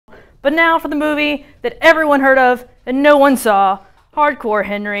But now for the movie that everyone heard of and no one saw, Hardcore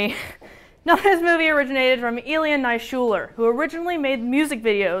Henry. Now this movie originated from Ilya Naishuller, who originally made music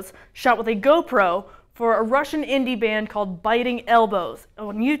videos shot with a GoPro for a Russian indie band called Biting Elbows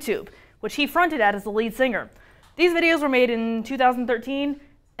on YouTube, which he fronted at as the lead singer. These videos were made in 2013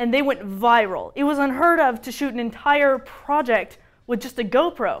 and they went viral. It was unheard of to shoot an entire project with just a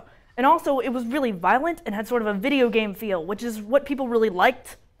GoPro. And also it was really violent and had sort of a video game feel, which is what people really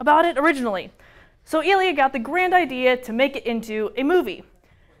liked about it originally. So Ilya got the grand idea to make it into a movie,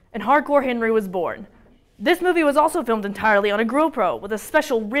 and Hardcore Henry was born. This movie was also filmed entirely on a GoPro with a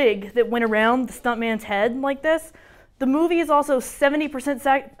special rig that went around the stuntman's head like this. The movie is also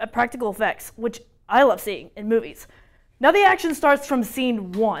 70% practical effects, which I love seeing in movies. Now the action starts from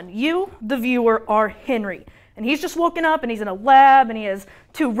scene 1. You, the viewer, are Henry. And he's just woken up and he's in a lab and he has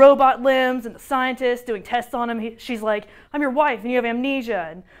 2 robot limbs and the scientist doing tests on him. She's like, I'm your wife and you have amnesia.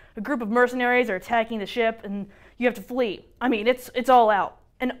 And a group of mercenaries are attacking the ship and you have to flee. I mean, it's all out.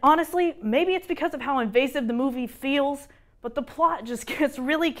 And honestly, maybe it's because of how invasive the movie feels, but the plot just gets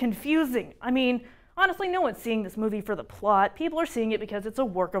really confusing. I mean, honestly, no one's seeing this movie for the plot. People are seeing it because it's a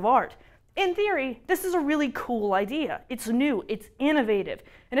work of art. In theory, this is a really cool idea. It's new, it's innovative,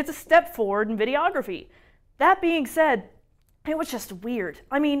 and it's a step forward in videography. That being said, it was just weird.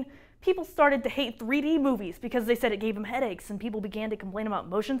 I mean, people started to hate 3D movies because they said it gave them headaches and people began to complain about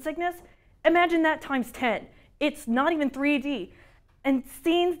motion sickness. Imagine that times 10. It's not even 3D. And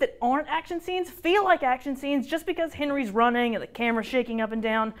scenes that aren't action scenes feel like action scenes just because Henry's running and the camera's shaking up and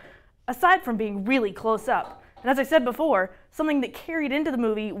down, aside from being really close up. And as I said before, something that carried into the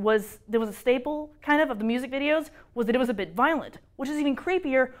movie was, there was a staple kind of the music videos, was that it was a bit violent, which is even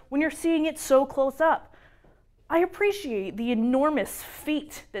creepier when you're seeing it so close up. I appreciate the enormous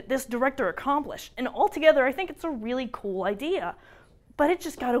feat that this director accomplished, and altogether I think it's a really cool idea. But it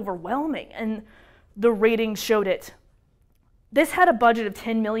just got overwhelming, and the ratings showed it. This had a budget of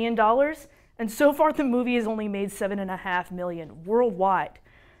 $10 million, and so far the movie has only made $7.5 million worldwide.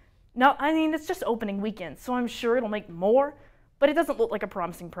 Now, I mean, it's just opening weekend, so I'm sure it'll make more, but it doesn't look like a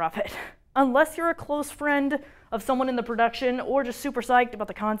promising profit. Unless you're a close friend of someone in the production or just super psyched about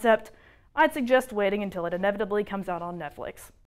the concept, I'd suggest waiting until it inevitably comes out on Netflix.